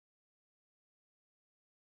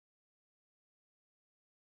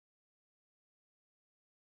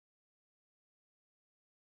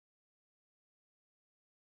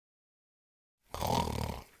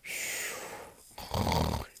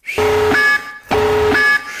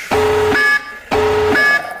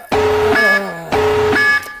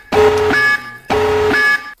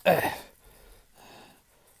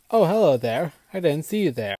I didn't see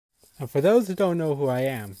you there. And for those who don't know who I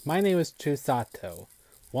am, my name is Sato,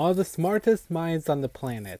 one of the smartest minds on the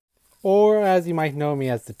planet. Or as you might know me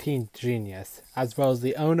as the Teen Genius, as well as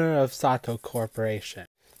the owner of Sato Corporation.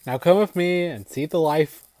 Now come with me and see the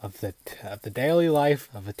life of the daily life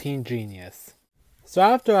of a teen genius. So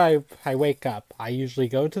after I wake up, I usually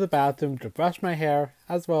go to the bathroom to brush my hair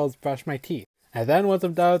as well as brush my teeth. And then once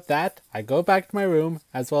I'm done with that, I go back to my room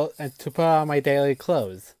as well and to put on my daily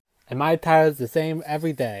clothes. And my attire is the same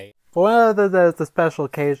every day. But whenever there's a special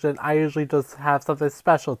occasion, I usually just have something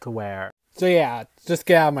special to wear. So yeah, just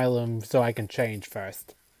get out of my room so I can change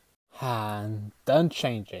first. I'm done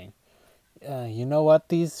changing. You know what?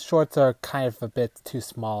 These shorts are kind of a bit too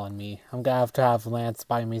small on me. I'm gonna have to have Lance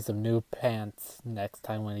buy me some new pants next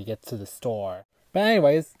time when he gets to the store. But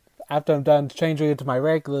anyways, after I'm done changing into my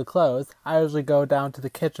regular clothes, I usually go down to the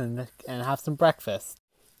kitchen and have some breakfast.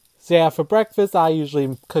 So yeah, for breakfast, I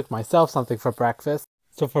usually cook myself something for breakfast.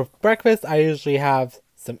 So for breakfast, I usually have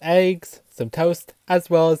some eggs, some toast, as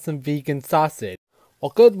well as some vegan sausage.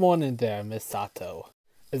 Well, good morning there, Miss Sato.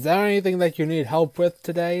 Is there anything that you need help with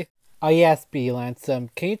today? Oh yes, B. Lance, can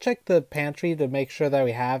you check the pantry to make sure that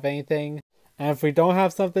we have anything? And if we don't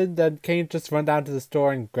have something, then can you just run down to the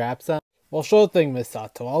store and grab some? Well, sure thing, Miss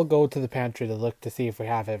Sato. I'll go to the pantry to look to see if we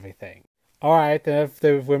have everything. Alright, and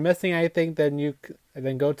if we're missing anything,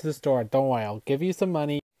 then go to the store. Don't worry, I'll give you some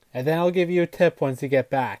money, and then I'll give you a tip once you get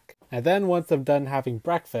back. And then once I'm done having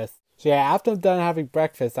breakfast, so yeah, after I'm done having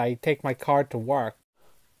breakfast, I take my car to work.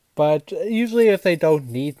 But usually if they don't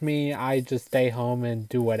need me, I just stay home and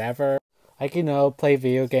do whatever. Like, play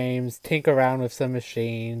video games, tinker around with some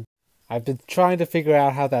machines. I've been trying to figure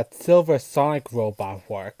out how that silver Sonic robot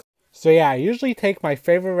works. So yeah, I usually take my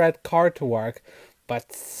favorite red car to work,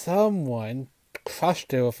 but someone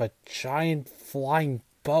crushed it with a giant flying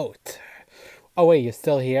boat. Oh wait, you're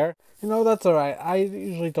still here? That's alright. I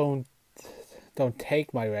usually don't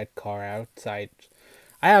take my red car outside.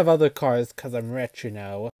 I have other cars because I'm rich,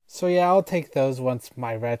 So yeah, I'll take those once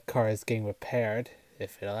my red car is getting repaired,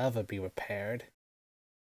 if it'll ever be repaired.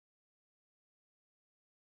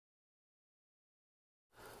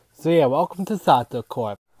 So yeah, welcome to Sato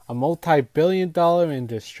Corp, a multi-billion-dollar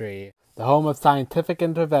industry, the home of scientific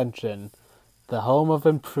intervention, the home of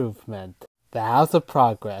improvement, the house of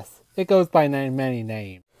progress. It goes by many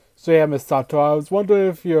names. So yeah, Miss Sato, I was wondering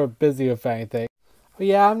if you're busy with anything. Oh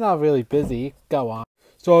yeah, I'm not really busy. Go on.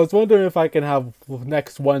 So I was wondering if I can have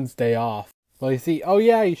next Wednesday off. Well, you see, oh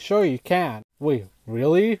yeah, sure you can. Wait,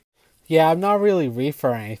 really? Yeah, I'm not really reef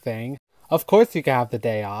or anything. Of course you can have the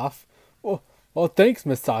day off. Well thanks,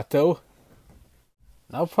 Miss Sato.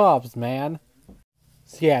 No probs, man.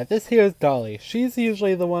 So yeah, this here is Dolly. She's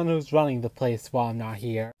usually the one who's running the place while I'm not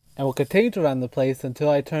here. And will continue to run the place until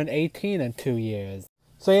I turn 18 in 2 years.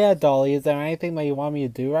 So yeah, Dolly, is there anything that you want me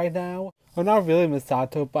to do right now? Well, not really, Miss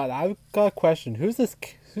Sato, but I've got a question. Who's this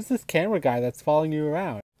camera guy that's following you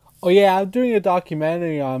around? Oh yeah, I'm doing a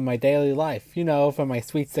documentary on my daily life, for my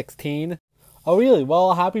sweet 16. Oh really?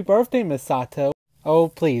 Well, happy birthday, Miss Sato. Oh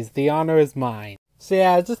please, the honor is mine. So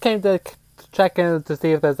yeah, I just came to check in to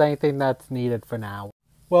see if there's anything that's needed for now.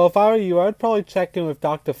 Well, if I were you, I'd probably check in with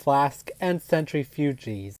Dr. Flask and Sentry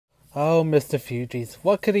Fugees. Oh, Mr. Fugees,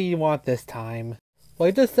 what could he want this time? Well,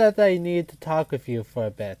 he just said that he needed to talk with you for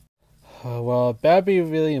a bit. Well, it better be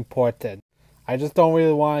really important. I just don't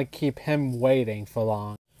really want to keep him waiting for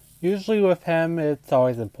long. Usually with him, it's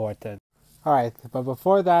always important. Alright, but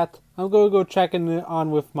before that, I'm going to go check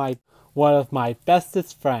on with one of my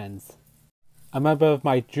bestest friends. A member of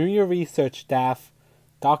my junior research staff,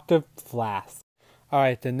 Dr. Flask.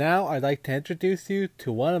 Alright, and now I'd like to introduce you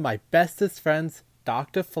to one of my bestest friends,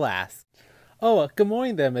 Dr. Flask. Oh, good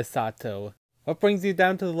morning there, Miss Sato. What brings you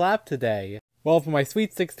down to the lab today? Well, for my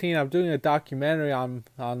Sweet 16, I'm doing a documentary on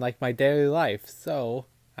my daily life, so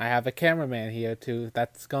I have a cameraman here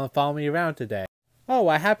that's gonna follow me around today. Oh,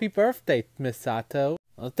 a happy birthday, Miss Sato.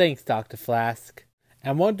 Well, thanks, Dr. Flask.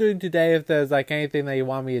 I'm wondering today if there's anything that you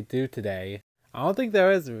want me to do today. I don't think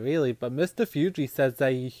there is really, but Mr. Fuji says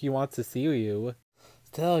that he wants to see you.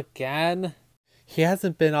 Still again? He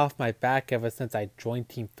hasn't been off my back ever since I joined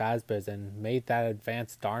Team Fazbear's and made that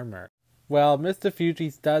advanced armor. Well, Mr.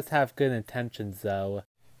 Fuji's does have good intentions, though.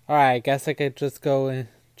 Alright, I guess I could just go and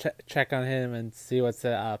check on him and see what's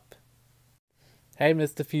up. Hey,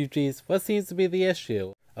 Mr. Fuji's, what seems to be the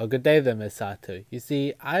issue? Oh, good day then, Miss Sato. You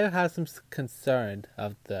see, I have some concern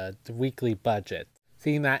of the weekly budget,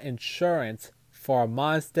 seeing that insurance for a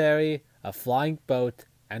monastery, a flying boat,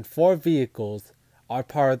 and 4 vehicles are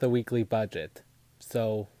part of the weekly budget.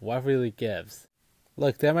 So, what really gives?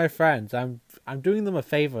 Look, they're my friends. I'm doing them a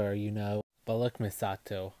favor, But look, Miss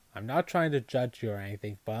Sato, I'm not trying to judge you or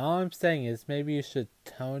anything, but all I'm saying is maybe you should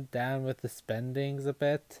tone down with the spendings a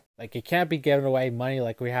bit. Like, you can't be giving away money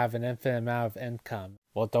like we have an infinite amount of income.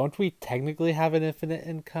 Well, don't we technically have an infinite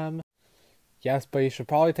income? Yes, but you should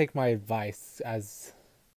probably take my advice, as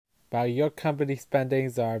about your company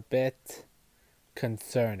spendings are a bit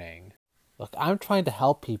concerning. Look, I'm trying to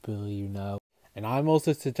help people, you know, and I'm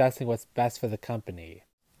also suggesting what's best for the company.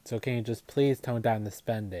 So can you just please tone down the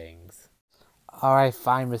spendings? Alright,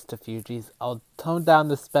 fine, Mr. Fugees. I'll tone down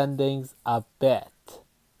the spendings a bit.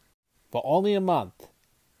 But only a month.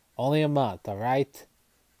 Only a month, alright?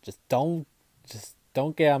 Just don't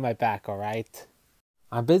get on my back, alright?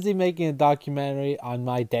 I'm busy making a documentary on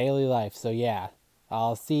my daily life, so yeah.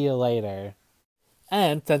 I'll see you later.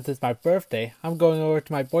 And since it's my birthday, I'm going over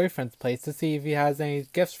to my boyfriend's place to see if he has any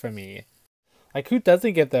gifts for me. Like, who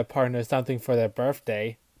doesn't give their partner something for their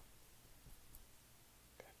birthday?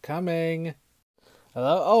 Coming.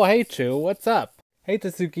 Hello? Oh, hey, Chu. What's up? Hey,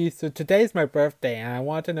 Tatsuki. So today's my birthday, and I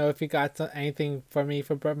want to know if you got anything for me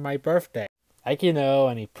for my birthday. Like, you know,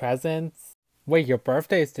 any presents? Wait, your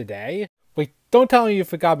birthday is today? Wait, don't tell me you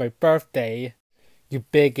forgot my birthday. You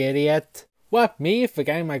big idiot. What, me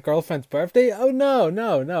forgetting my girlfriend's birthday? Oh, no,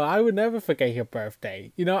 I would never forget your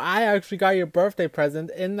birthday. You know, I actually got your birthday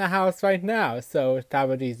present in the house right now, so that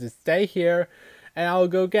would easy. Stay here, and I'll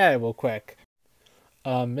go get it real quick.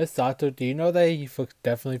 Miss Sato, do you know that he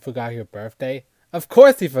definitely forgot your birthday? Of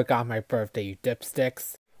course he forgot my birthday, you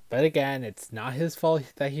dipsticks. But again, it's not his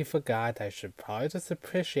fault that he forgot. I should probably just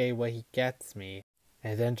appreciate what he gets me,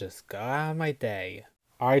 and then just go out my day.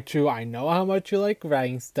 Alright, True, I know how much you like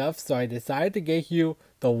writing stuff, so I decided to get you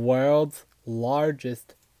the world's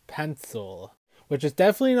largest pencil. Which is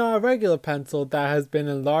definitely not a regular pencil that has been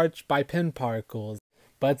enlarged by pin particles,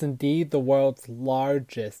 but it's indeed the world's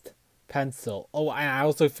largest pencil. Oh, and I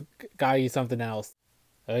also got you something else.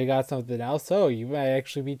 Oh, you got something else? Oh, you might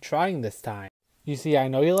actually be trying this time. You see, I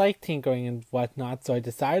know you like tinkering and whatnot, so I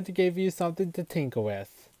decided to give you something to tinker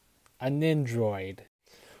with. A Ninjroid.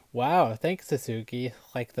 Wow, thanks, Tatsuki.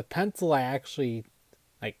 Like, the pencil I actually,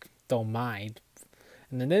 don't mind.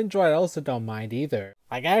 And the Ninjroid I also don't mind either.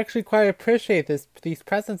 Like, I actually quite appreciate these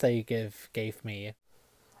presents that you gave me.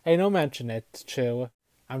 Hey, don't mention it, Chu.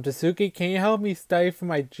 I'm Tatsuki, can you help me study for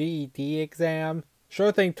my GED exam?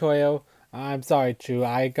 Sure thing, Toyo. I'm sorry, Chu,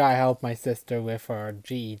 I gotta help my sister with her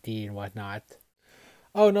GED and whatnot.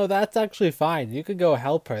 Oh, no, that's actually fine. You can go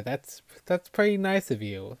help her. That's pretty nice of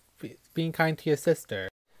you. Being kind to your sister.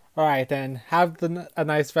 Alright then, have a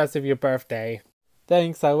nice rest of your birthday.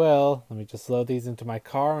 Thanks, I will. Let me just load these into my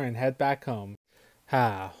car and head back home.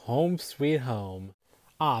 Home sweet home.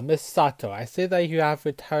 Miss Sato, I see that you have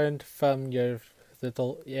returned from your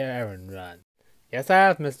little errand run. Yes, I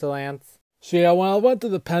have, Mr. Lance. See, when I went to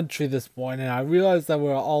the pantry this morning, I realized that we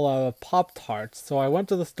were all out of Pop-Tarts, so I went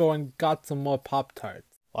to the store and got some more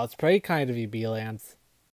Pop-Tarts. Well, it's pretty kind of you, B. Lance.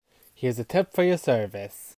 Here's a tip for your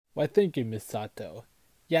service. Why, thank you, Miss Sato.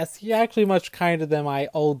 Yes, you're actually much kinder than my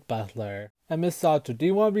old butler. And Miss Sato, do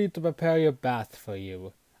you want me to prepare your bath for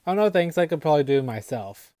you? Oh no, thanks, I could probably do it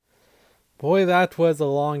myself. Boy, that was a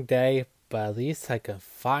long day, but at least I can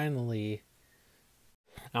finally...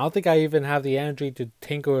 I don't think I even have the energy to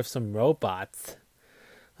tinker with some robots.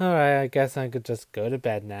 Alright, I guess I could just go to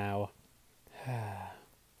bed now.